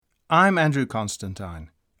I'm Andrew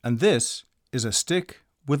Constantine, and this is A Stick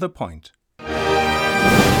with a Point.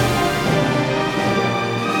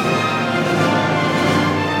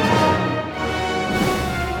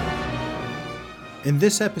 In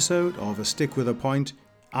this episode of A Stick with a Point,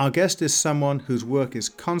 our guest is someone whose work is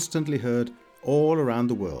constantly heard all around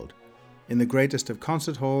the world, in the greatest of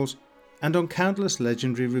concert halls and on countless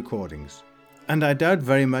legendary recordings. And I doubt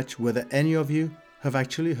very much whether any of you have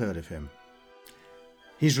actually heard of him.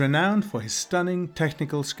 He's renowned for his stunning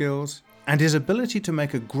technical skills and his ability to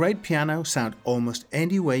make a great piano sound almost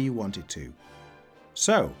any way you want it to.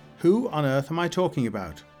 So, who on earth am I talking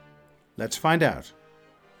about? Let's find out.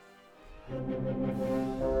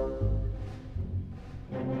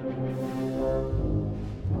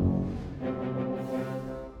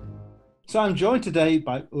 So I'm joined today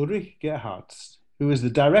by Ulrich Gerhartz, who is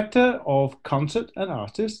the Director of Concert and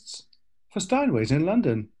Artists for Steinway in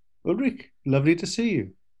London. Ulrich, lovely to see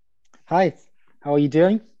you. Hi, how are you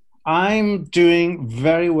doing? I'm doing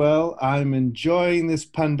very well. I'm enjoying this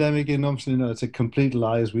pandemic, and obviously, no, it's a complete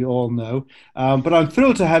lie, as we all know. But I'm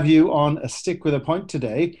thrilled to have you on A Stick with a Point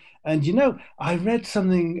today. And you know, I read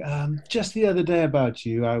something just the other day about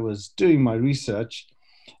you. I was doing my research,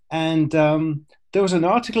 and there was an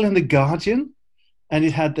article in The Guardian, and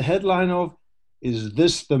it had the headline of, "Is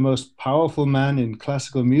this the most powerful man in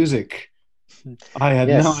classical music?" I had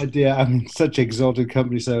no idea. I'm in such exalted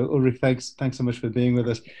company. So Ulrich, thanks so much for being with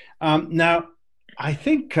us. Now, I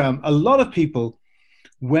think a lot of people,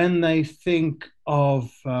 when they think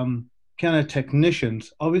of piano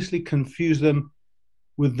technicians, obviously confuse them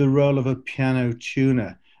with the role of a piano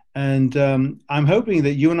tuner. And I'm hoping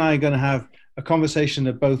that you and I are going to have a conversation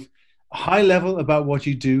at both high level about what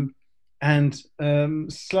you do and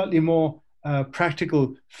slightly more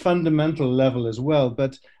practical, fundamental level as well.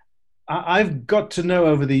 But I've got to know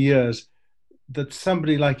over the years that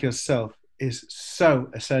somebody like yourself is so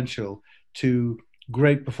essential to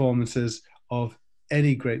great performances of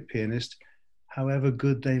any great pianist, however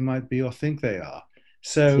good they might be or think they are.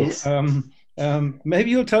 So yes. Maybe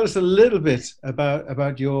you'll tell us a little bit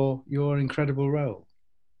about your incredible role.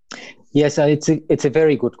 Yes, it's a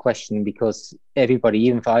very good question, because everybody,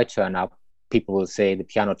 even if I turn up, people will say the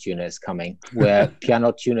piano tuner is coming, where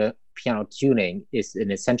piano tuning is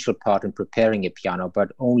an essential part in preparing a piano,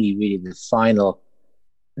 but only really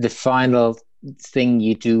the final thing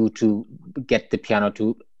you do to get the piano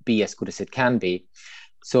to be as good as it can be.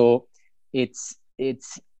 So it's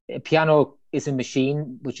a piano is a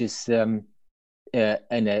machine which is in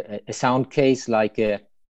a sound case like a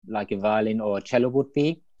violin or a cello would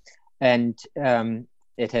be, and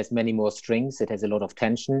it has many more strings. It has a lot of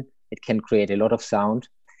tension. It can create a lot of sound.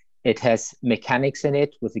 It has mechanics in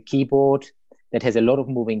it with a keyboard that has a lot of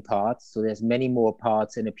moving parts. So there's many more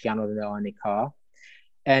parts in a piano than there are in a car.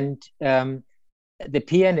 And the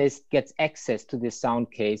pianist gets access to this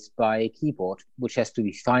sound case by a keyboard, which has to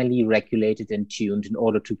be finely regulated and tuned in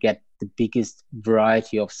order to get the biggest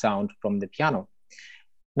variety of sound from the piano.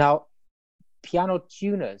 Now, piano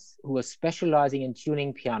tuners who are specializing in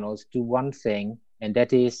tuning pianos do one thing, and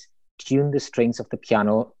that is tune the strings of the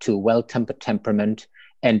piano to a well-tempered temperament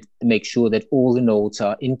and make sure that all the notes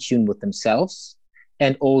are in tune with themselves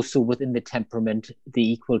and also within the temperament,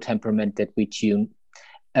 the equal temperament that we tune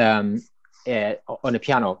on a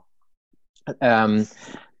piano.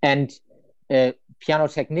 And a piano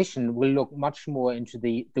technician will look much more into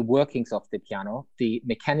the workings of the piano, the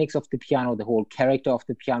mechanics of the piano, the whole character of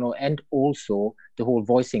the piano, and also the whole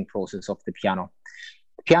voicing process of the piano.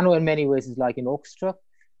 The piano in many ways is like an orchestra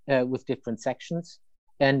with different sections.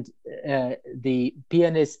 And the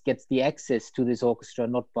pianist gets the access to this orchestra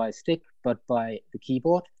not by a stick, but by the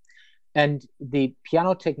keyboard. And the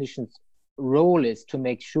piano technician's role is to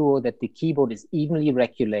make sure that the keyboard is evenly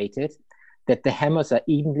regulated, that the hammers are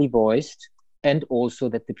evenly voiced, and also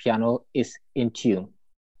that the piano is in tune.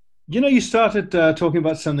 You know, you started talking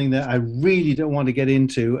about something that I really don't want to get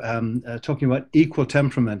into, talking about equal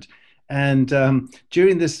temperament. And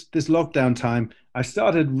during this lockdown time, I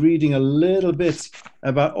started reading a little bit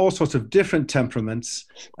about all sorts of different temperaments,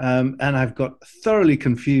 and I've got thoroughly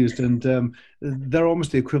confused. And they're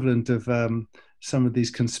almost the equivalent of some of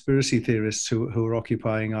these conspiracy theorists who are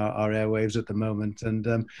occupying our airwaves at the moment.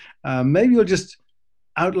 And maybe you'll just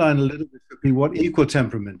outline a little bit for me what equal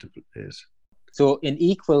temperament is. So in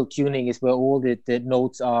equal tuning is where all the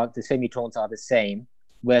notes are, the semitones are the same.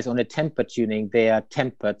 Whereas on a tempered tuning, they are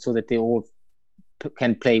tempered so that they all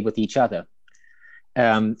can play with each other.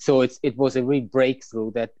 So it was a real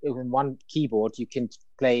breakthrough that in one keyboard you can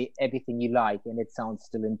play everything you like and it sounds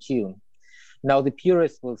still in tune. Now, the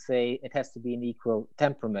purists will say it has to be an equal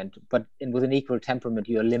temperament, but with an equal temperament,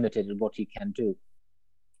 you are limited in what you can do.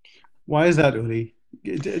 Why is that, Uli?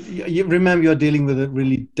 You remember you're dealing with a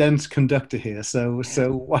really dense conductor here, so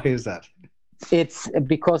why is that? It's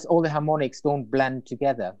because all the harmonics don't blend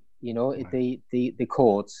together, you know, Right. the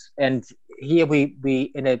chords. And here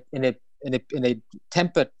we in a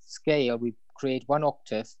tempered scale, we create one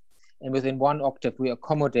octave, and within one octave we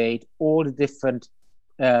accommodate all the different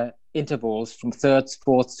intervals from thirds,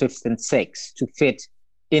 fourths, fifths, and sixths to fit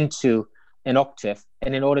into an octave.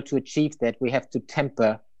 And in order to achieve that, we have to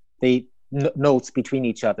temper the notes between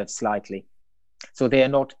each other slightly, so they are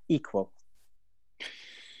not equal.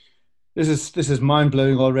 This is mind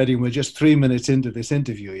blowing already. And we're just 3 minutes into this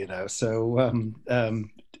interview, So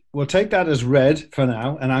we'll take that as read for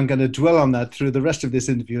now, and I'm going to dwell on that through the rest of this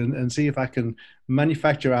interview and see if I can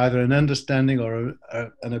manufacture either an understanding or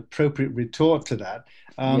an appropriate retort to that.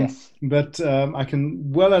 Yes. But I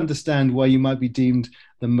can well understand why you might be deemed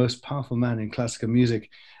the most powerful man in classical music.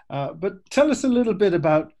 But tell us a little bit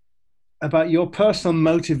about your personal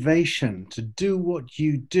motivation to do what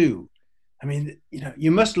you do. I mean,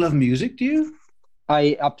 you must love music, do you?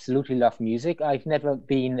 I absolutely love music. I've never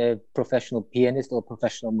been a professional pianist or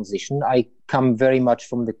professional musician. I come very much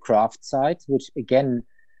from the craft side, which again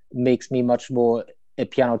makes me much more a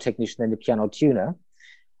piano technician than a piano tuner.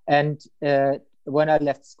 And when I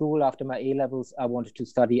left school after my A levels, I wanted to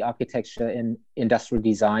study architecture and industrial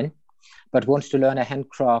design, but wanted to learn a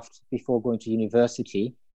handcraft before going to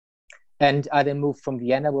university. And I then moved from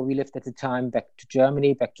Vienna, where we lived at the time, back to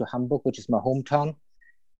Germany, back to Hamburg, which is my hometown.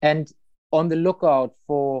 And on the lookout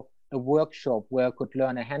for a workshop where I could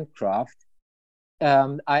learn a handcraft,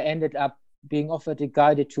 I ended up being offered a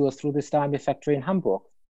guided tour through the Steinway factory in Hamburg.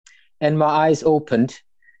 And my eyes opened,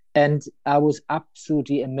 and I was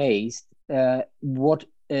absolutely amazed what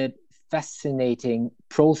a fascinating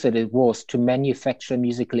process it was to manufacture a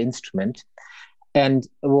musical instrument, and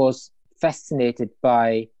was fascinated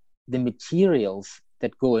by the materials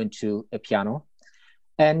that go into a piano.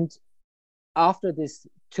 And after this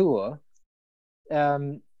tour,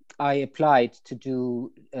 I applied to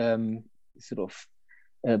do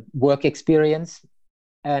work experience,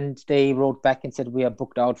 and they wrote back and said, we are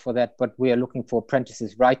booked out for that, but we are looking for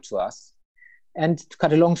apprentices, write to us. And to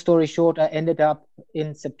cut a long story short, I ended up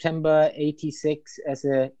in September 86 as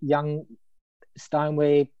a young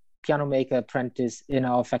Steinway piano maker apprentice in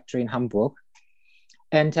our factory in Hamburg,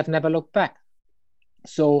 and have never looked back.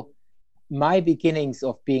 So my beginnings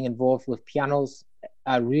of being involved with pianos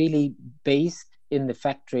are really based in the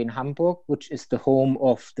factory in Hamburg, which is the home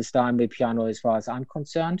of the Steinway piano as far as I'm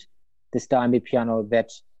concerned, the Steinway piano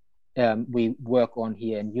that we work on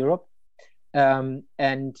here in Europe.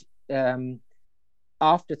 And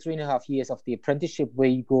after 3.5 years of the apprenticeship, where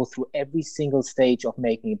you go through every single stage of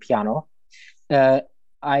making a piano,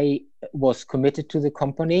 I was committed to the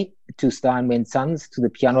company, to Steinway & Sons, to the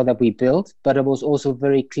piano that we built, but I was also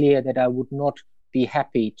very clear that I would not be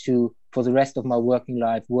happy to, for the rest of my working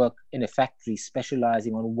life, work in a factory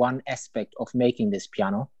specializing on one aspect of making this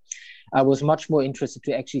piano. I was much more interested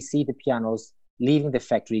to actually see the pianos leaving the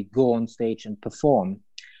factory, go on stage and perform.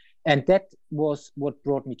 And that was what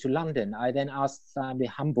brought me to London. I then asked Steinway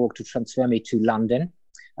Hamburg to transfer me to London.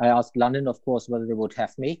 I asked London, of course, whether they would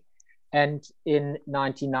have me. And in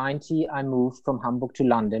 1990, I moved from Hamburg to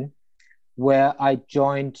London, where I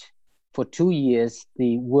joined for 2 years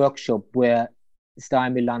the workshop where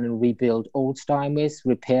Steinway London rebuilt old Steinways,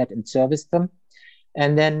 repaired and serviced them.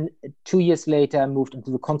 And then 2 years later, I moved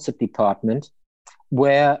into the concert department,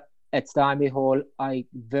 where at Steinway Hall, I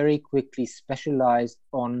very quickly specialized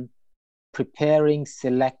on preparing,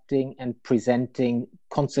 selecting, and presenting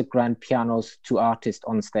concert grand pianos to artists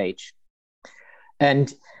on stage.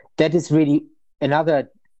 And that is really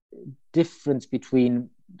another difference between,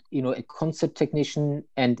 a concert technician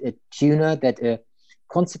and a tuner, that a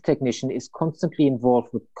concert technician is constantly involved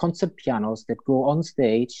with concert pianos that go on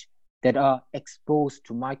stage, that are exposed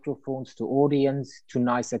to microphones, to audience, to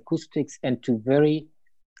nice acoustics, and to very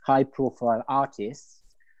high-profile artists.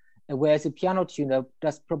 Whereas a piano tuner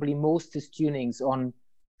does probably most his tunings on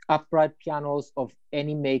upright pianos of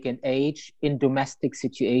any make and age in domestic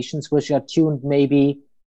situations, which are tuned maybe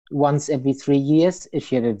once every 3 years.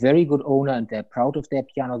 If you have a very good owner and they're proud of their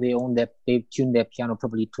piano, they tune their piano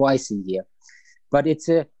probably twice a year. But it's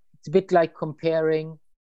a bit like comparing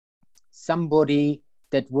somebody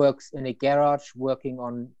that works in a garage working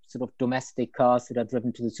on sort of domestic cars that are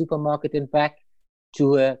driven to the supermarket and back,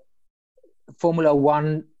 to a Formula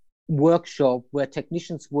One workshop where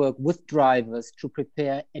technicians work with drivers to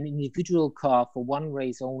prepare an individual car for one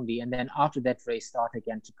race only, and then after that race start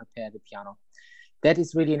again to prepare the piano. that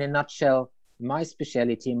is really, in a nutshell, my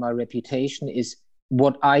specialty, my reputation is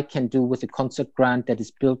what I can do with a concert grant that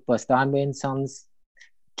is built by Steinway and Sons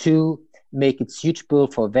to make it suitable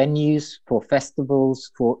for venues, for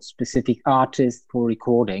festivals, for specific artists, for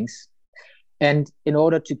recordings. And in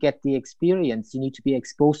order to get the experience, you need to be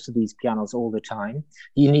exposed to these pianos all the time.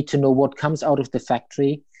 You need to know what comes out of the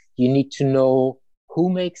factory. You need to know who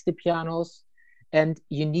makes the pianos. And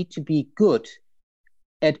you need to be good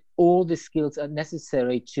at all the skills are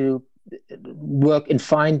necessary to work in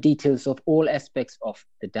fine details of all aspects of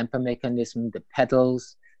the damper mechanism, the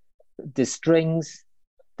pedals, the strings,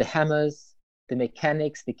 the hammers, the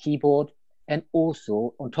mechanics, the keyboard. And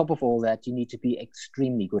also, on top of all that, you need to be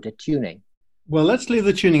extremely good at tuning. Well, let's leave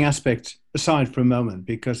the tuning aspect aside for a moment,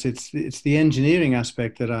 because it's the engineering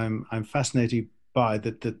aspect that I'm fascinated by,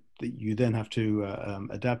 that you then have to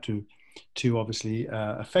adapt to obviously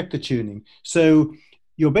affect the tuning. So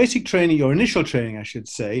your basic training, your initial training, I should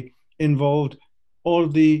say, involved all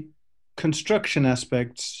of the construction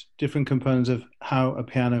aspects, different components of how a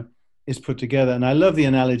piano is put together. And I love the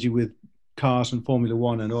analogy with cars and Formula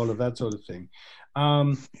One and all of that sort of thing.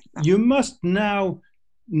 You must now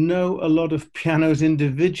know a lot of pianos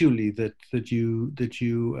individually that you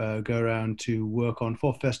go around to work on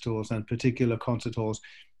for festivals and particular concert halls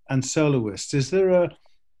and soloists. Is there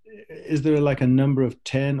like a number of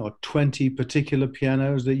 10 or 20 particular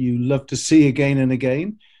pianos that you love to see again and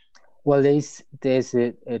again? Well, there's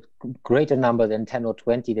a greater number than 10 or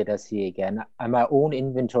 20 that I see again. And my own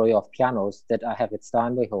inventory of pianos that I have at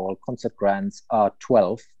Steinway Hall, concert grants, are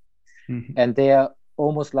 12. Mm-hmm. And they're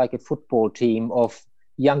almost like a football team of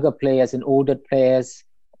younger players and older players,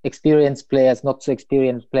 experienced players, not so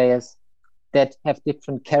experienced players, that have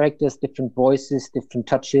different characters, different voices, different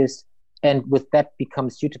touches, and with that become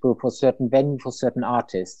suitable for certain venue, for certain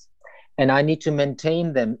artists. And I need to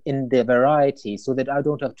maintain them in their variety so that I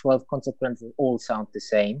don't have 12 concert grants that all sound the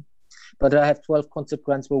same, but I have 12 concert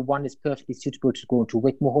grants where one is perfectly suitable to go into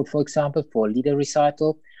Wigmore Hall, for example, for a leader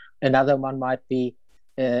recital. Another one might be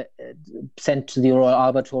sent to the Royal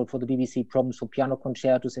Albert Hall for the BBC Proms for piano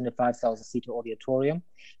concertos in a 5,000-seater auditorium.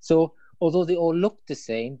 So although they all look the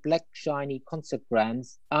same, black, shiny concert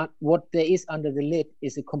grants, what there is under the lid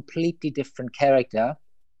is a completely different character,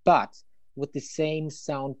 but with the same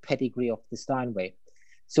sound pedigree of the Steinway.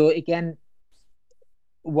 So again,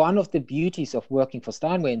 one of the beauties of working for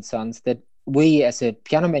Steinway & Sons that we as a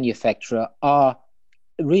piano manufacturer are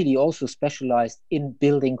really also specialized in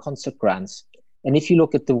building concert grants. And if you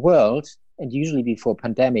look at the world, and usually before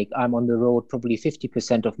pandemic, I'm on the road probably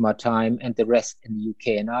 50% of my time and the rest in the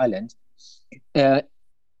UK and Ireland.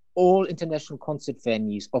 All international concert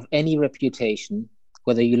venues of any reputation,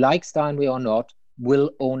 whether you like Steinway or not,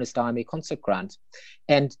 will own a Steinway concert grant.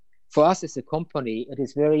 And for us as a company, it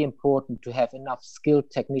is very important to have enough skilled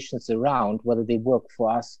technicians around, whether they work for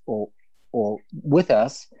us or with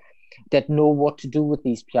us, that know what to do with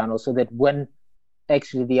these pianos, so that when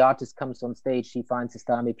actually the artist comes on stage, he finds a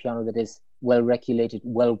Steinway piano that is well regulated,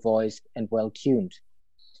 well voiced, and well tuned.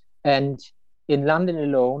 And in London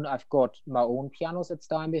alone, I've got my own pianos at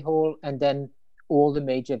Steinway Hall, and then all the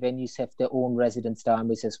major venues have their own resident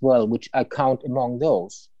Steinways as well, which I count among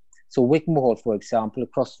those. So Wigmore Hall, for example,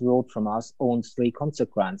 across the road from us, owns 3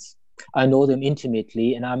 concert grants. I know them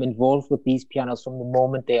intimately, and I'm involved with these pianos from the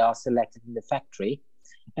moment they are selected in the factory,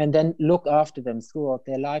 and then look after them throughout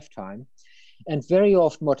their lifetime. And very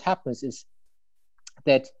often what happens is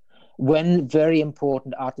that when very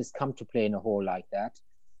important artists come to play in a hall like that,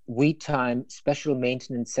 we time special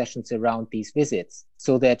maintenance sessions around these visits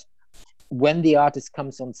so that when the artist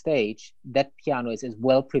comes on stage, that piano is as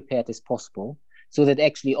well prepared as possible, so that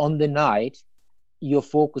actually on the night, your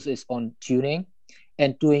focus is on tuning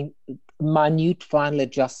and doing minute final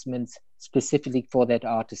adjustments specifically for that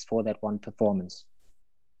artist for that one performance.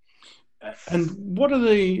 And what are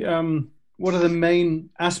the main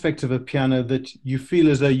aspects of a piano that you feel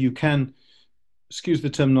as though you can, excuse the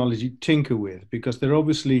terminology, tinker with? Because they're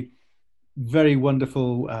obviously very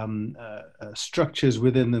wonderful structures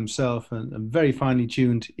within themselves and very finely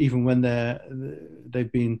tuned, even when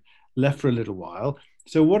they've been left for a little while.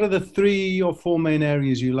 So what are the 3 or 4 main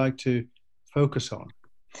areas you like to focus on?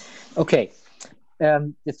 Okay.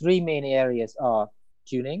 The 3 main areas are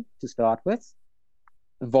tuning to start with,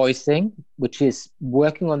 voicing, which is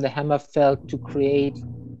working on the hammer felt to create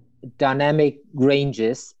dynamic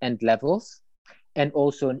ranges and levels, and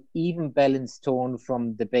also an even balanced tone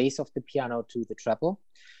from the bass of the piano to the treble,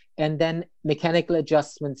 and then mechanical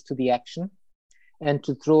adjustments to the action. And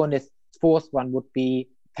to throw in a 4th one would be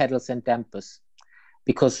pedals and dampers,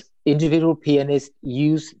 because individual pianists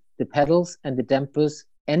use the pedals and the dampers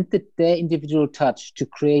and their individual touch to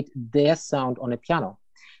create their sound on a piano.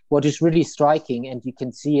 What is really striking, and you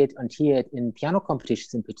can see it and hear it in piano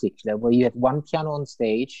competitions in particular, where you have one piano on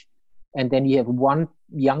stage, and then you have one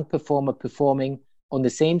young performer performing on the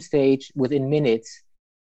same stage within minutes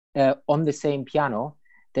on the same piano,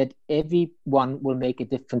 that everyone will make a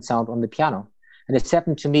different sound on the piano. And it's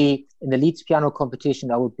happened to me in the Leeds piano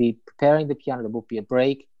competition. I would be preparing the piano, there would be a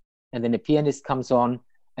break, and then the pianist comes on,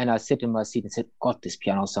 and I sit in my seat and said, God, this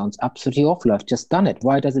piano sounds absolutely awful. I've just done it.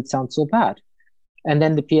 Why does it sound so bad? And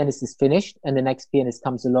then the pianist is finished, and the next pianist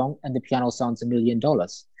comes along, and the piano sounds $1 million.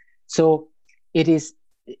 So it is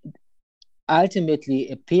ultimately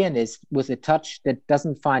a pianist with a touch that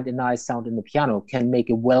doesn't find a nice sound in the piano can make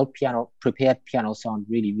a prepared piano sound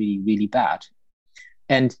really, really, really bad.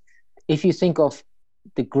 And if you think of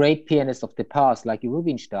the great pianists of the past, like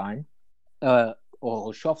Rubinstein or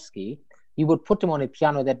Olszewski, you would put them on a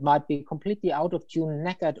piano that might be completely out of tune,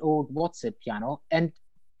 knackered old Wurzel piano, and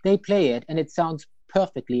they play it and it sounds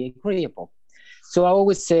perfectly agreeable. So I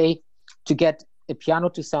always say, to get a piano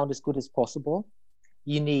to sound as good as possible,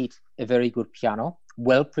 you need a very good piano,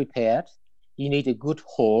 well prepared. You need a good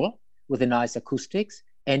hall with a nice acoustics,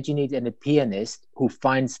 and you need a pianist who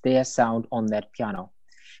finds their sound on that piano.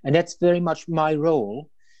 And that's very much my role,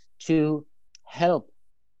 to help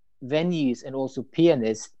venues and also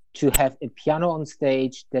pianists to have a piano on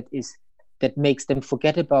stage that makes them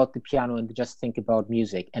forget about the piano and just think about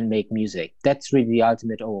music and make music. That's really the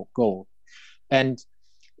ultimate goal. And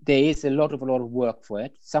there is a lot of work for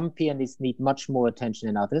it. Some pianists need much more attention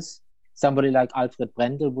than others. Somebody like Alfred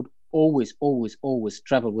Brendel would always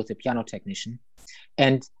travel with a piano technician,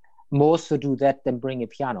 and more so do that than bring a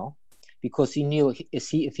piano, because he knew if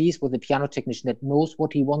he's with a piano technician that knows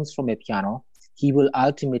what he wants from a piano, he will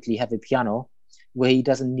ultimately have a piano where he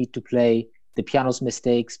doesn't need to play the piano's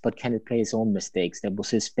mistakes, but can play his own mistakes. That was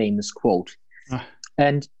his famous quote.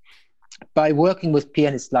 And by working with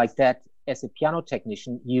pianists like that, as a piano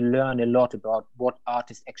technician, you learn a lot about what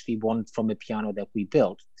artists actually want from a piano that we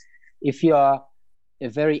build. If you are a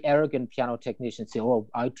very arrogant piano technician, say, oh,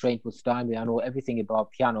 I trained with Steinway, I know everything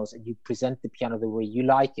about pianos, and you present the piano the way you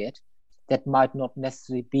like it, that might not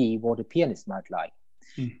necessarily be what a pianist might like.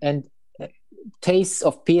 And tastes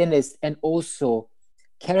of pianists and also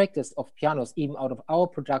characters of pianos, even out of our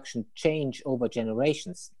production, change over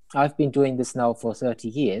generations. I've been doing this now for 30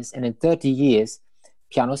 years, and in 30 years,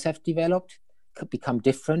 pianos have developed, become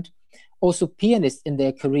different. Also, pianists in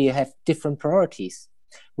their career have different priorities,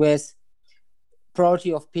 whereas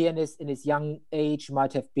priority of pianist in his young age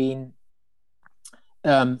might have been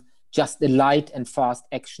just a light and fast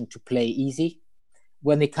action to play easy.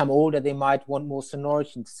 When they come older, they might want more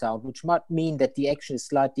sonority in the sound, which might mean that the action is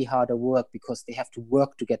slightly harder work because they have to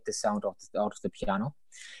work to get the sound out of the piano.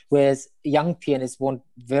 Whereas young pianists want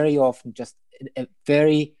very often just a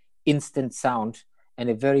very instant sound and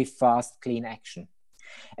a very fast, clean action.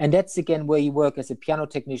 And that's again where you work as a piano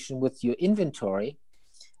technician with your inventory.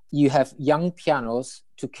 You have young pianos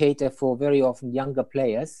to cater for very often younger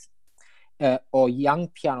players, or young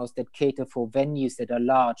pianos that cater for venues that are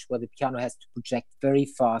large, where the piano has to project very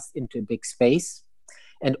fast into a big space,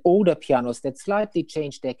 and older pianos that slightly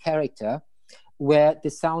change their character, where the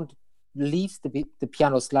sound leaves the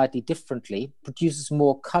piano slightly differently, produces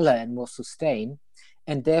more color and more sustain,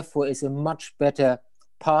 and therefore is a much better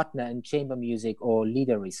partner in chamber music or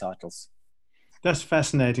leader recitals. That's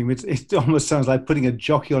fascinating. It almost sounds like putting a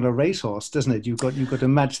jockey on a racehorse, doesn't it? You've got to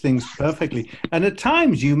match things perfectly, and at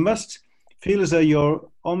times you must feel as though you're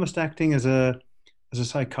almost acting as a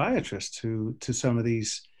psychiatrist to some of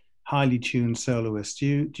these highly tuned soloists.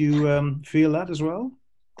 Do you feel that as well?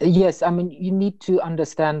 Yes, I mean, you need to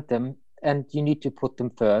understand them and you need to put them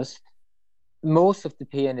first. Most of the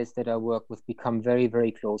pianists that I work with become very,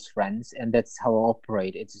 very close friends, and that's how I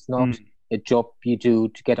operate. It's not a job you do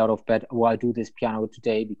to get out of bed. Oh, I do this piano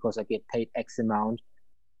today because I get paid X amount.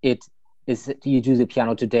 It is you do the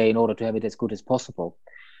piano today in order to have it as good as possible.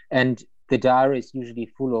 And the diary is usually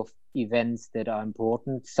full of events that are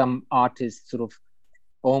important. Some artists sort of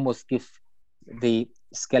almost give the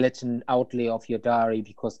skeleton outlay of your diary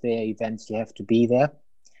because there are events you have to be there.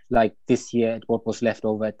 Like this year, what was left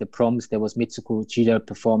over at the proms, there was Mitsuko Uchida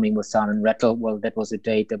performing with Simon Rattle. Well, that was a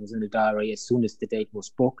date that was in the diary as soon as the date was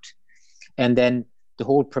booked. And then the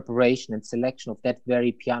whole preparation and selection of that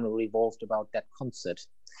very piano revolved about that concert.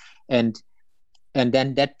 And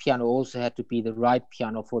then that piano also had to be the right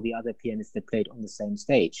piano for the other pianists that played on the same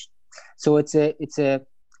stage. So it's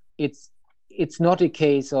not a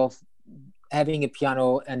case of having a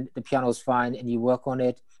piano and the piano's fine and you work on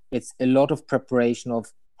it. It's a lot of preparation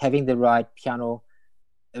of having the right piano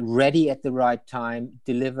ready at the right time,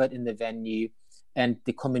 delivered in the venue, and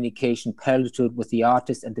the communication piloted with the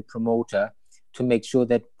artist and the promoter to make sure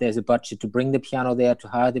that there's a budget to bring the piano there, to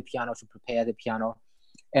hire the piano, to prepare the piano.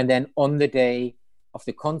 And then on the day of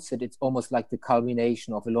the concert, it's almost like the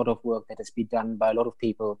culmination of a lot of work that has been done by a lot of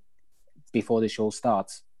people before the show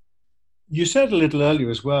starts. You said a little earlier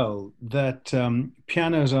as well that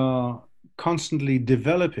pianos are constantly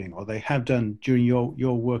developing, or they have done during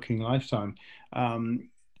your working lifetime.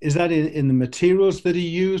 Is that in the materials that are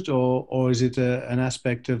used, or is it an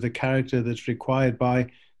aspect of the character that's required by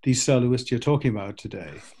these soloists you're talking about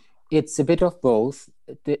today? It's a bit of both.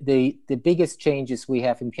 The biggest changes we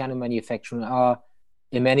have in piano manufacturing are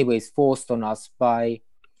in many ways forced on us by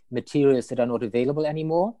materials that are not available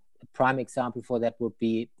anymore. A prime example for that would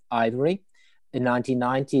be ivory. In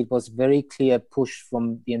 1990, it was very clear push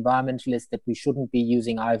from the environmentalists that we shouldn't be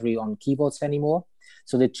using ivory on keyboards anymore.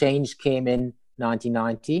 So the change came in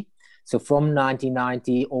 1990. So from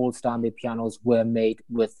 1990, all Steinway pianos were made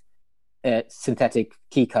with a synthetic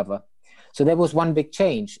key cover. So there was one big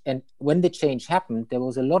change. And when the change happened, there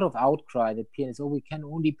was a lot of outcry that pianists, oh, we can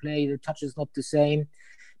only play, the touch is not the same.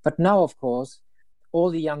 But now, of course,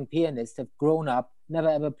 all the young pianists have grown up, never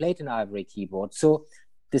ever played an ivory keyboard. So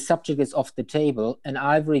the subject is off the table. An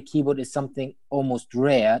ivory keyboard is something almost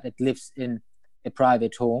rare that lives in a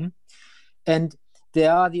private home. And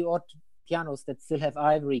there are the odd pianos that still have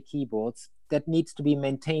ivory keyboards that needs to be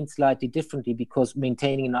maintained slightly differently, because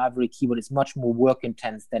maintaining an ivory keyboard is much more work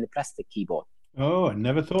intense than a plastic keyboard. Oh, I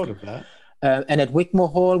never thought of that. And at Wigmore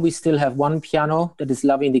Hall, we still have one piano that is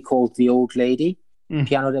lovingly called the Old Lady,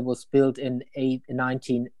 piano that was built in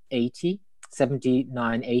 1980,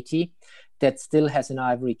 79-80, that still has an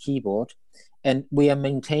ivory keyboard. And we are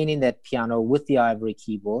maintaining that piano with the ivory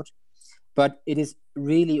keyboard, but it is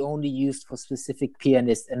really only used for specific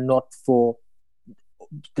pianists and not for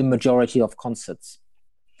the majority of concerts.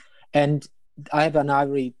 And I have an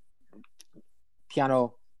ivory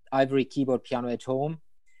keyboard piano at home.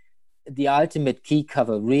 The ultimate key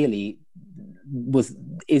cover really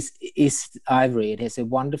is ivory. It has a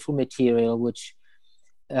wonderful material which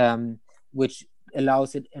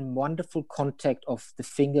allows it in wonderful contact of the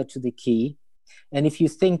finger to the key. And if you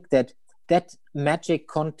think that magic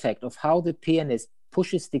contact of how the pianist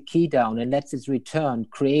pushes the key down and lets it return,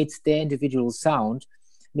 creates their individual sound,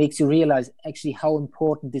 makes you realize actually how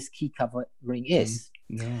important this key covering is.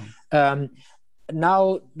 Yeah.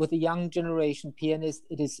 Now, with the young generation pianist,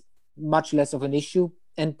 it is much less of an issue,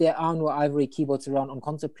 and there are no ivory keyboards around on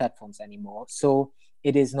concert platforms anymore. So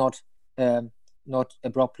it is not a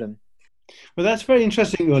problem. Well, that's very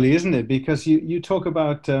interesting, Uli, isn't it? Because you talk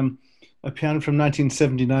about a piano from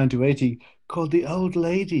 1979 to 80 called The Old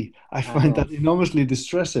Lady. I find that enormously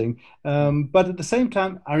distressing. But at the same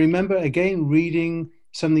time, I remember again reading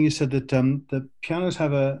something you said that the pianos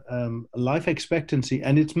have a life expectancy,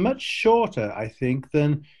 and it's much shorter, I think,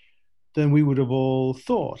 than we would have all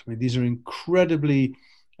thought. I mean, these are incredibly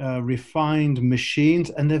refined machines,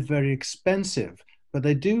 and they're very expensive, but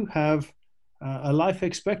they do have a life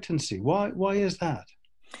expectancy. Why is that?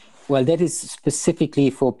 Well, that is specifically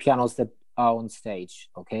for pianos that are on stage.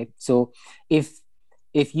 Okay, so if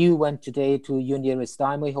you went today to your nearest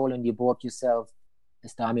Steinway hall and you bought yourself a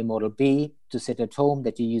Steinway Model B to sit at home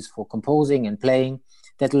that you use for composing and playing,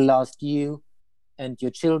 that'll last you and your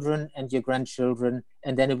children and your grandchildren,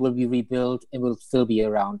 and then it will be rebuilt and will still be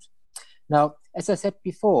around. Now, as I said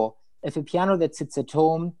before, if a piano that sits at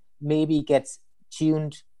home maybe gets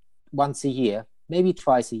tuned once a year, maybe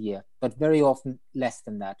twice a year, but very often less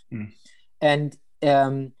than that. And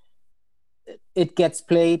it gets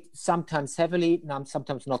played sometimes heavily,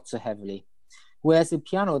 sometimes not so heavily. Whereas a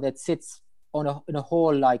piano that sits in a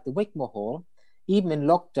hall like the Wigmore Hall, even in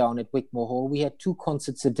lockdown at Wigmore Hall, we had 2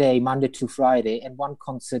 concerts a day, Monday to Friday, and 1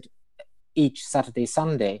 concert each Saturday,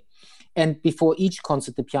 Sunday. And before each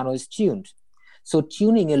concert, the piano is tuned. So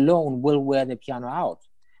tuning alone will wear the piano out.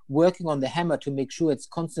 Working on the hammer to make sure it's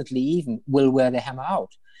constantly even will wear the hammer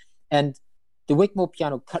out. And the Wigmore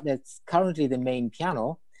piano, that's currently the main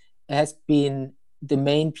piano, has been the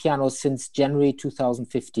main piano since January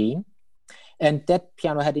 2015. And that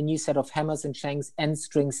piano had a new set of hammers and shanks and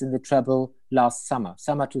strings in the treble last summer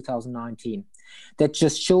 2019. That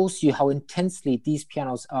just shows you how intensely these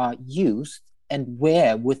pianos are used and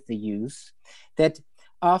where with the use, that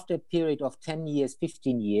after a period of 10 years,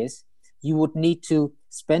 15 years, you would need to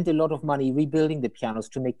spend a lot of money rebuilding the pianos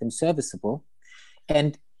to make them serviceable.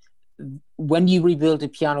 And when you rebuild a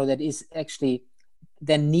piano that is actually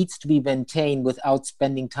then needs to be maintained without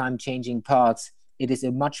spending time changing parts, it is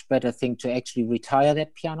a much better thing to actually retire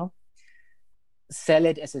that piano. sell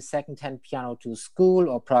it as a second-hand piano to a school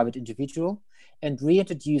or private individual, and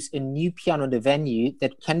reintroduce a new piano in the venue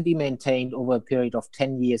that can be maintained over a period of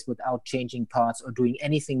 10 years without changing parts or doing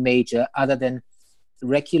anything major other than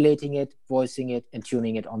regulating it, voicing it, and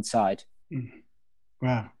tuning it on site.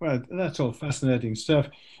 Wow, well, that's all fascinating stuff.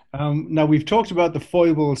 Now, we've talked about the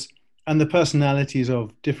foibles and the personalities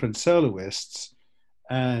of different soloists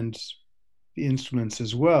and the instruments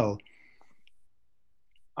as well.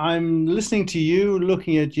 I'm listening to you,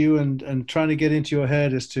 looking at you, and trying to get into your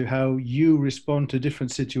head as to how you respond to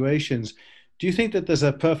different situations. Do you think that there's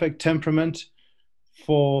a perfect temperament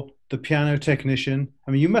for the piano technician?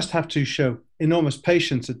 I mean, you must have to show enormous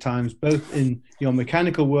patience at times, both in your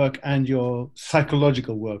mechanical work and your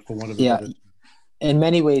psychological work, for want of a better term. In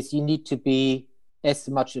many ways, you need to be as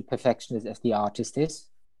much a perfectionist as the artist is.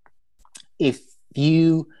 If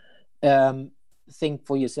you think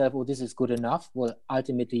for yourself, oh, this is good enough, well,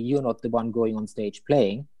 ultimately, you're not the one going on stage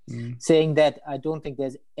playing. Saying that, I don't think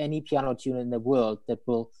there's any piano tuner in the world that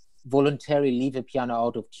will voluntarily leave a piano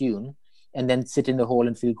out of tune and then sit in the hall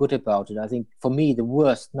and feel good about it. I think for me, the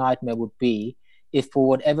worst nightmare would be if for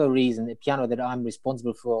whatever reason, a piano that I'm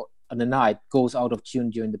responsible for on the night goes out of tune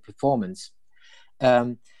during the performance.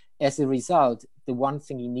 As a result, the one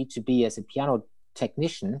thing you need to be as a piano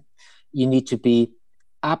technician, you need to be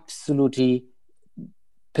absolutely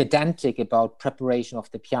pedantic about preparation of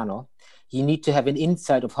the piano. You need to have an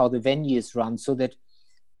insight of how the venue is run, so that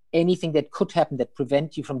anything that could happen that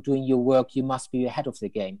prevent you from doing your work, you must be ahead of the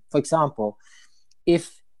game. For example,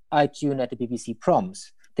 if I tune at the BBC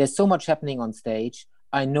Proms, there's so much happening on stage,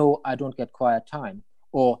 I know I don't get quiet time,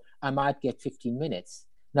 or I might get 15 minutes.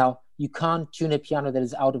 Now, you can't tune a piano that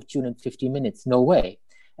is out of tune in 15 minutes, no way.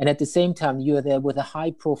 And at the same time, you're there with a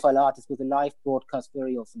high-profile artist with a live broadcast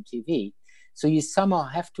very often TV. So you somehow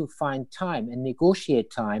have to find time and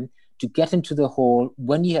negotiate time to get into the hall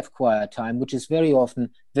when you have quiet time, which is very often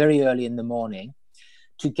very early in the morning,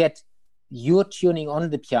 to get your tuning on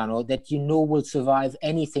the piano that you know will survive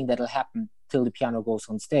anything that'll happen till the piano goes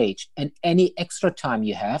on stage. And any extra time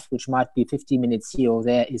you have, which might be 15 minutes here or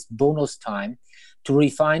there, is bonus time to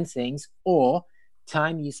refine things, or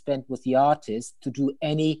time you spend with the artist to do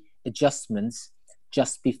any adjustments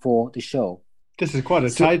just before the show. This is quite a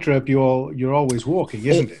tightrope you're always walking,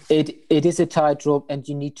 isn't it? It is a tightrope, and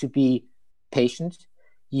you need to be patient.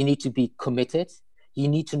 You need to be committed. You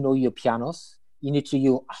need to know your pianos. You need to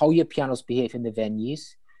know how your pianos behave in the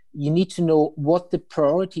venues. You need to know what the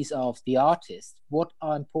priorities are of the artist. What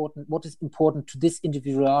is important to this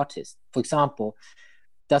individual artist. For example,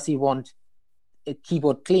 does he want a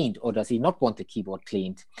keyboard cleaned, or does he not want the keyboard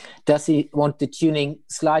cleaned? Does he want the tuning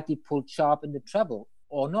slightly pulled sharp in the treble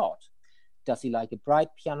or not? Does he like a bright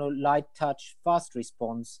piano, light touch, fast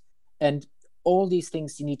response? And all these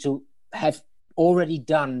things you need to have already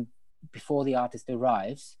done before the artist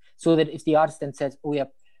arrives, so that if the artist then says, oh yeah,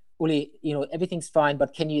 Uli, everything's fine,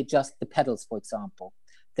 but can you adjust the pedals, for example?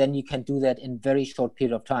 Then you can do that in very short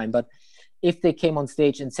period of time. But if they came on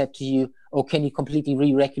stage and said to you, oh, can you completely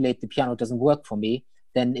re-regulate the piano, it doesn't work for me,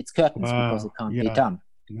 then it's curtains. Wow. Because it can't be done.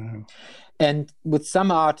 No. And with some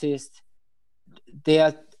artists, they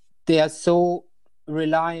are so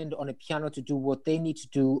reliant on a piano to do what they need to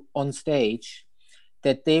do on stage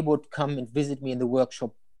that they would come and visit me in the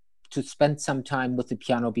workshop to spend some time with the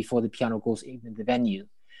piano before the piano goes in the venue.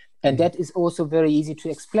 And that is also very easy to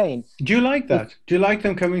explain. Do you like that? Do you like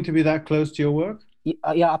them coming to be that close to your work?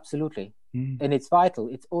 Yeah, absolutely. And it's vital.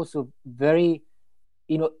 It's also very,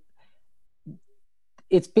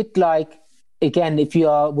 it's a bit like, again, if you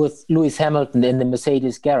are with Lewis Hamilton in the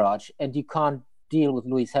Mercedes garage and you can't deal with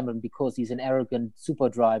Lewis Hamilton because he's an arrogant super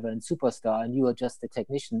driver and superstar and you are just a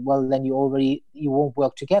technician, well, then you won't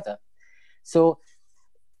work together. So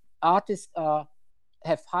artists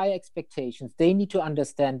have high expectations. They need to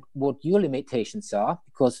understand what your limitations are,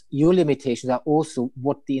 because your limitations are also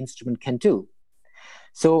what the instrument can do.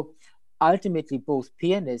 So ultimately, both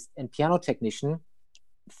pianist and piano technician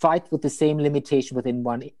fight with the same limitation within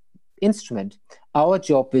one instrument. Our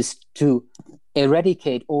job is to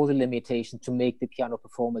eradicate all the limitations to make the piano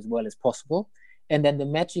perform as well as possible. And then the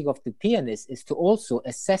magic of the pianist is to also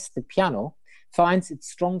assess the piano, finds its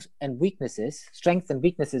strengths and weaknesses,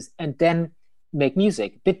 and then make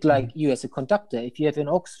music. A bit like you as a conductor. If you have an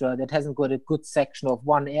orchestra that hasn't got a good section of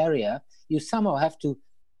one area, you somehow have to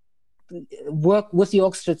work with the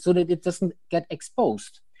orchestra so that it doesn't get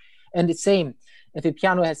exposed. And the same, if a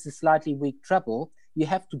piano has a slightly weak treble, you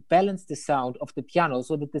have to balance the sound of the piano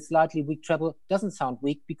so that the slightly weak treble doesn't sound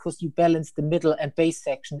weak, because you balance the middle and bass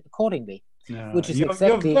section accordingly. No, which is you're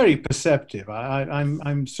exactly. very perceptive.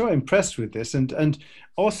 I'm so impressed with this, and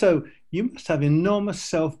also you must have enormous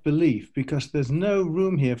self-belief because there's no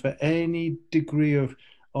room here for any degree of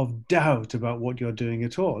doubt about what you're doing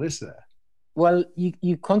at all, is there? Well,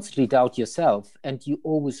 you constantly doubt yourself and you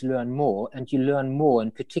always learn more. And you learn more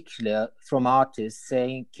in particular from artists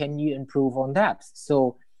saying, can you improve on that?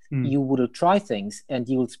 So Mm, you will try things and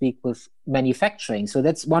you will speak with manufacturing. So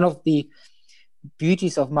that's one of the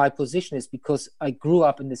beauties of my position, is because I grew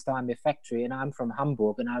up in the Steinway factory and I'm from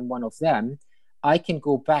Hamburg and I'm one of them. I can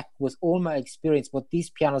go back with all my experience, what these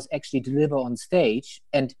pianos actually deliver on stage,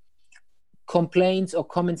 and complaints or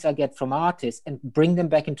comments I get from artists, and bring them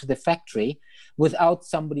back into the factory without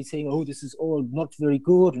somebody saying, oh, this is all not very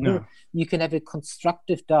good. no. You can have a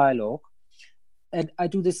constructive dialogue. And I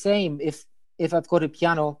do the same if I've got a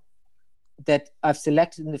piano that I've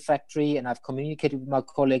selected in the factory and I've communicated with my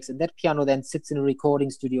colleagues, and that piano then sits in a recording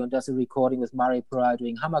studio and does a recording with Mari Pereira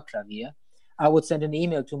doing Hammerklavier. I would send an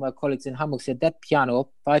email to my colleagues in Hamburg, said that piano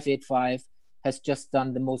 585 has just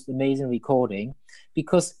done the most amazing recording,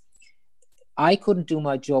 because I couldn't do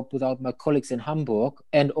my job without my colleagues in Hamburg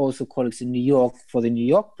and also colleagues in New York for the New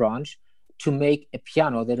York branch, to make a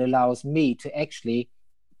piano that allows me to actually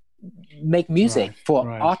make music Right, for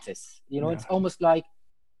right. artists. Yeah. It's almost like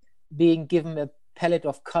being given a palette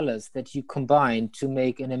of colors that you combine to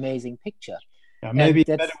make an amazing picture. Yeah, And maybe a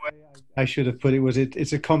better that's, way I should have put it was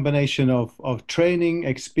it's a combination of training,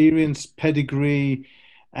 experience, pedigree,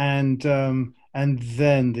 and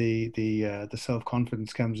then the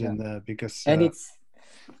self-confidence comes yeah. in there because And it's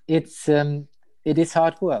it is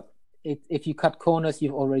hard work. If you cut corners,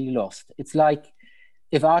 you've already lost. It's like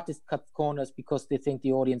if artists cut corners because they think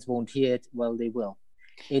the audience won't hear it, well, they will.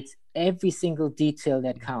 It's every single detail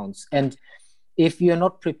that counts. And if you're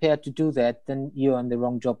not prepared to do that, then you're on the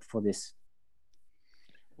wrong job for this.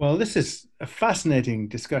 well, this is a fascinating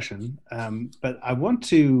discussion, but I want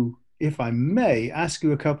to, if I may, ask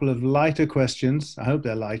you a couple of lighter questions. I hope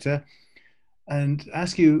they're lighter, and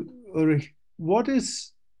ask you, Ulrich, what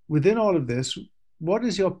is within all of this? What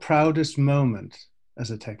is your proudest moment as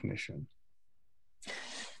a technician?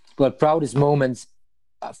 But proudest moments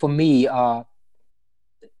for me are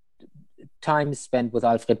time spent with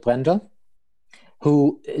Alfred Brendel,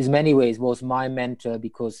 who in many ways was my mentor,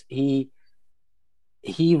 because he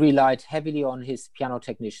relied heavily on his piano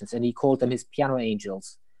technicians and he called them his piano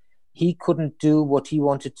angels. He couldn't do what he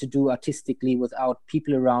wanted to do artistically without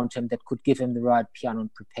people around him that could give him the right piano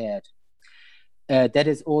and prepared. That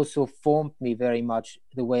has also formed me very much,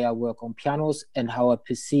 the way I work on pianos and how I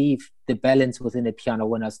perceive the balance within a piano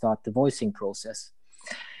when I start the voicing process.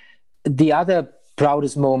 The other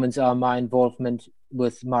proudest moments are my involvement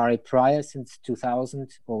with Mari Pryor since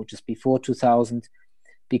 2000, or just before 2000,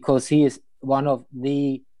 because he is one of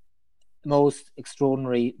the most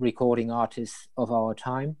extraordinary recording artists of our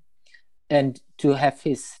time. And to have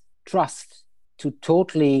his trust to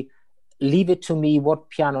totally leave it to me what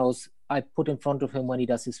pianos I put in front of him when he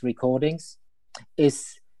does his recordings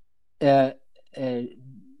is a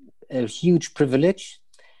huge privilege.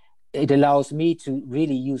 It allows me to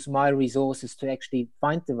really use my resources to actually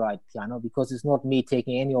find the right piano, because it's not me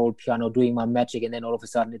taking any old piano, doing my magic, and then all of a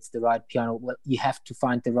sudden it's the right piano. Well, you have to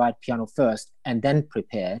find the right piano first and then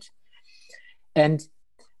prepare it. And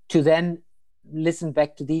to then listen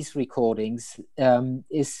back to these recordings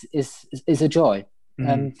is a joy.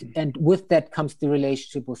 And with that comes the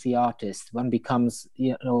relationship with the artist. One becomes,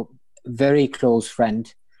 very close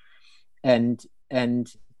friend, and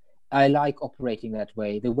I like operating that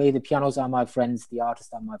way. The way the pianos are my friends, the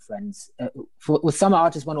artists are my friends. With some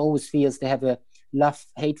artists, one always feels they have a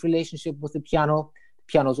love-hate relationship with the piano. The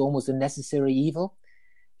piano is almost a necessary evil.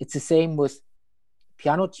 It's the same with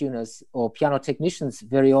piano tuners or piano technicians.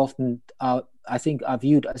 Very often, I think, are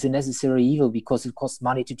viewed as a necessary evil because it costs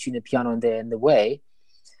money to tune a piano and they're in the way.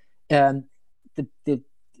 The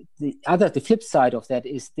flip side of that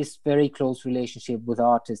is this very close relationship with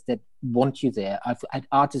artists that want you there. I've had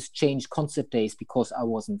artists change concert days because I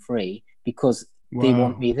wasn't free, because they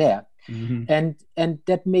want Wow. me there. Mm-hmm. And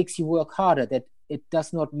that makes you work harder. That it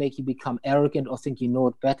does not make you become arrogant or think you know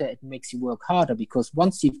it better. It makes you work harder, because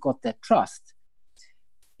once you've got that trust,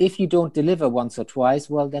 if you don't deliver once or twice,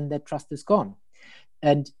 well, then that trust is gone.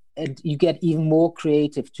 And you get even more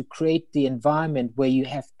creative to create the environment where you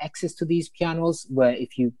have access to these pianos, where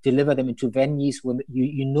if you deliver them into venues, where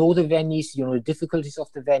you know the venues, you know the difficulties of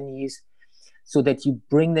the venues, so that you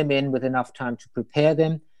bring them in with enough time to prepare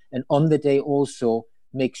them. And on the day also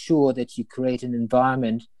make sure that you create an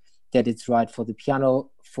environment that it's right for the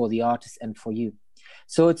piano, for the artist, and for you.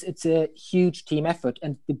 So it's a huge team effort.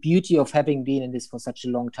 And the beauty of having been in this for such a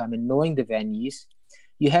long time and knowing the venues,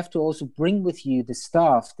 you have to also bring with you the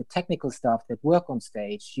staff, the technical staff that work on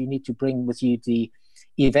stage. You need to bring with you the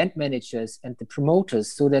event managers and the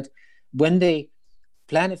promoters, so that when they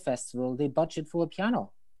plan a festival, they budget for a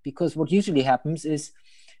piano. Because what usually happens is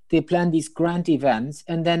they plan these grand events,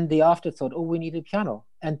 and then the afterthought, oh, we need a piano.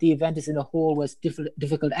 And the event is in a hall with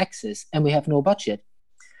difficult access, and we have no budget.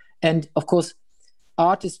 And of course,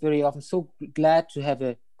 artists very often so glad to have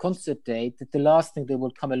a concert date that the last thing they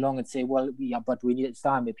will come along and say, well, yeah, but we need to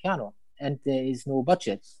start a piano, and there is no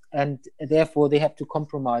budget. And therefore, they have to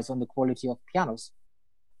compromise on the quality of pianos.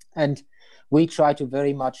 And we try to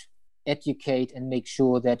very much educate and make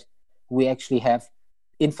sure that we actually have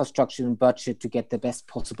infrastructure and budget to get the best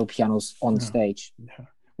possible pianos on stage. Yeah.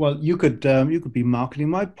 Well, you could be marketing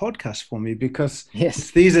my podcast for me, because yes,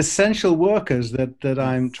 it's these essential workers that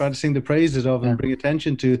I'm trying to sing the praises of and bring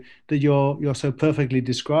attention to, that you're so perfectly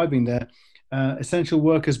describing there. Essential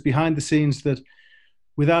workers behind the scenes, that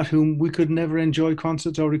without whom we could never enjoy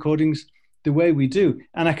concerts or recordings the way we do.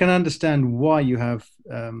 And I can understand why you have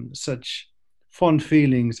such fond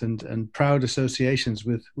feelings and proud associations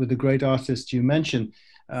with the great artists you mentioned.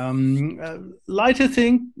 Lighter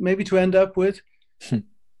thing maybe to end up with.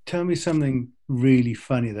 Tell me something really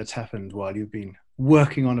funny that's happened while you've been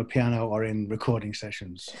working on a piano or in recording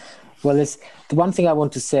sessions. Well, it's the one thing I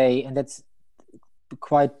want to say, and that's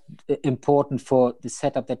quite important for the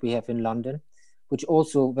setup that we have in London, which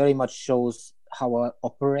also very much shows how I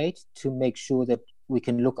operate to make sure that we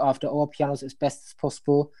can look after our pianos as best as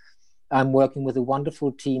possible. I'm working with a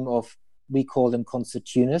wonderful team of, we call them concert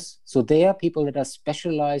tuners. So they are people that are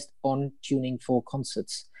specialized on tuning for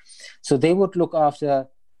concerts. So they would look after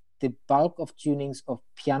the bulk of tunings of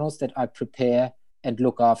pianos that I prepare and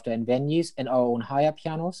look after in venues, and our own hire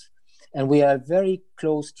pianos. And we are a very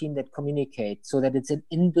close team that communicates, so that it's an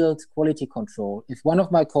inbuilt quality control. If one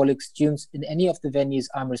of my colleagues tunes in any of the venues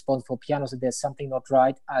I'm responsible for pianos and there's something not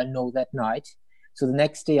right, I'll know that night. So the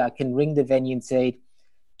next day I can ring the venue and say,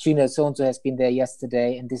 tuner so-and-so has been there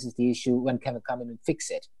yesterday, and this is the issue. When can I come in and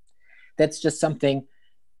fix it? That's just something.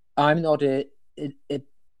 I'm not a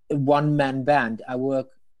one-man band. I work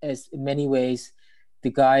as, in many ways, the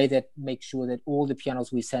guy that makes sure that all the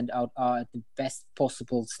pianos we send out are at the best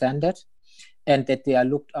possible standard, and that they are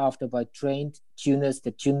looked after by trained tuners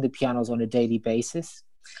that tune the pianos on a daily basis.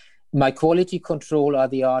 My quality control are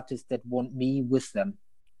the artists that want me with them.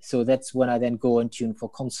 So that's when I then go and tune for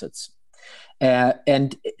concerts.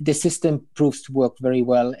 And the system proves to work very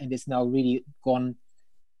well, and it's now really gone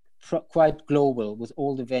quite global, with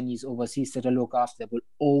all the venues overseas that I look after that will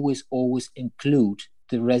always include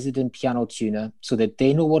the resident piano tuner, so that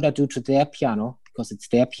they know what I do to their piano, because it's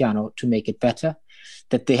their piano, to make it better,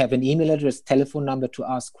 that they have an email address, telephone number to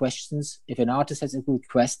ask questions. If an artist has a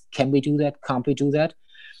request, can we do that? Can't we do that?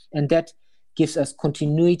 And that gives us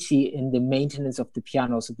continuity in the maintenance of the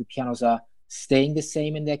pianos, so the pianos are staying the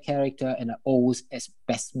same in their character and are always as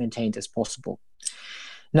best maintained as possible.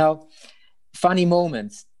 Now, funny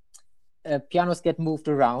moments. Pianos get moved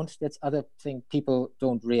around. That's other thing people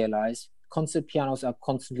don't realize. Concert pianos are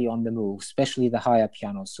constantly on the move, especially the higher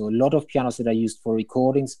pianos. So a lot of pianos that are used for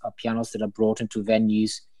recordings are pianos that are brought into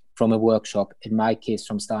venues from a workshop, in my case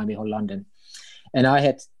from Steinway or London. And I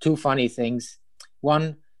had two funny things.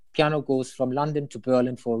 One, piano goes from London to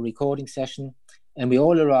Berlin for a recording session, and we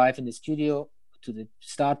all arrive in the studio to the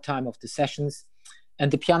start time of the sessions,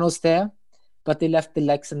 and the piano's there, but they left the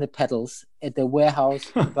legs and the pedals at the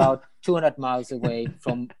warehouse about 200 miles away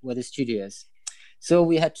from where the studio is. So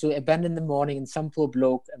we had to abandon the morning, and some poor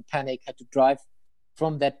bloke in panic had to drive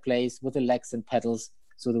from that place with the legs and pedals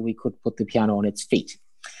so that we could put the piano on its feet.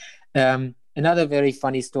 Another very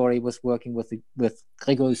funny story was working with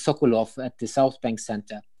Grigory Sokolov at the South Bank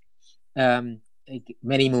Center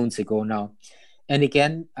many moons ago now. And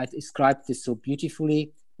again, I described this so beautifully.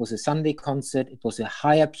 It was a Sunday concert. It was a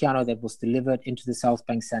higher piano that was delivered into the South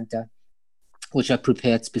Bank Center, which I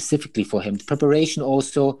prepared specifically for him. The preparation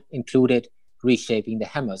also included reshaping the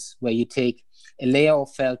hammers, where you take a layer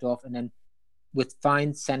of felt off and then with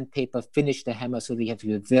fine sandpaper finish the hammer so that you have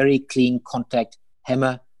a very clean contact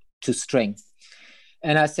hammer to string.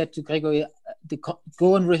 And I said to Gregory,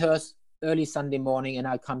 go and rehearse early Sunday morning, and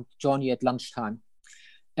I'll come join you at lunchtime.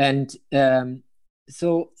 And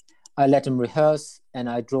so I let him rehearse, and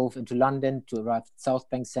I drove into London to arrive at South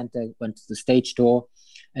Bank Center, went to the stage door,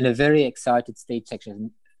 and a very excited stage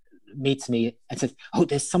section meets me and says, oh,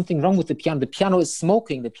 there's something wrong with the piano. The piano is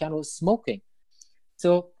smoking. The piano is smoking.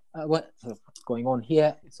 So what's going on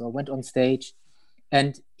here? So I went on stage,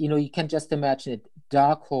 and you can just imagine it,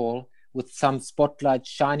 dark hall with some spotlight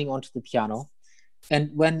shining onto the piano.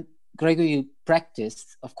 And when Gregory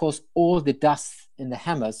practiced, of course, all the dust in the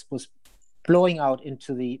hammers was blowing out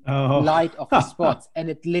into the light of the spots, and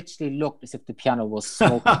it literally looked as if the piano was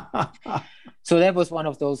smoking. So that was one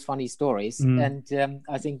of those funny stories. And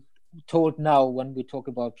I think told now, when we talk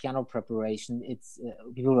about piano preparation, it's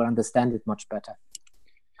people will understand it much better.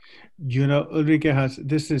 Ulrich Gerhartz,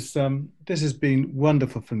 this has been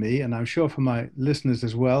wonderful for me, and I'm sure for my listeners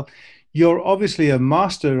as well. You're obviously a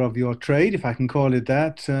master of your trade, if I can call it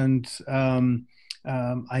that, and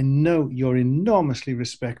I know you're enormously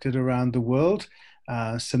respected around the world.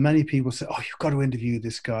 So many people say, "Oh, you've got to interview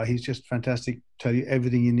this guy. He's just fantastic. Tell you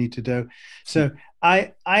everything you need to do." So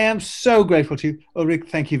I am so grateful to you, Ulrich.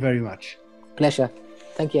 Thank you very much. Pleasure.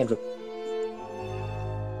 Thank you, Andrew.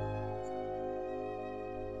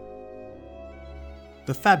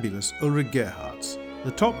 The fabulous Ulrich Gerhartz,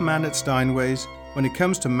 the top man at Steinway's when it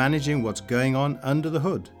comes to managing what's going on under the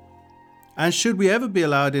hood. And should we ever be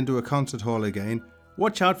allowed into a concert hall again,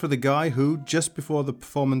 watch out for the guy who, just before the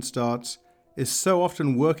performance starts, is so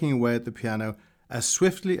often working away at the piano as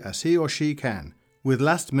swiftly as he or she can, with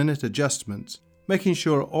last-minute adjustments, making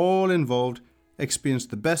sure all involved experience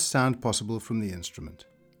the best sound possible from the instrument.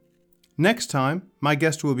 Next time, my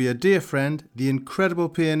guest will be a dear friend, the incredible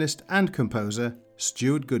pianist and composer,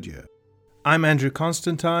 Stuart Goodyear. I'm Andrew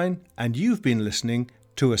Constantine, and you've been listening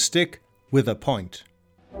to A Stick with a Point.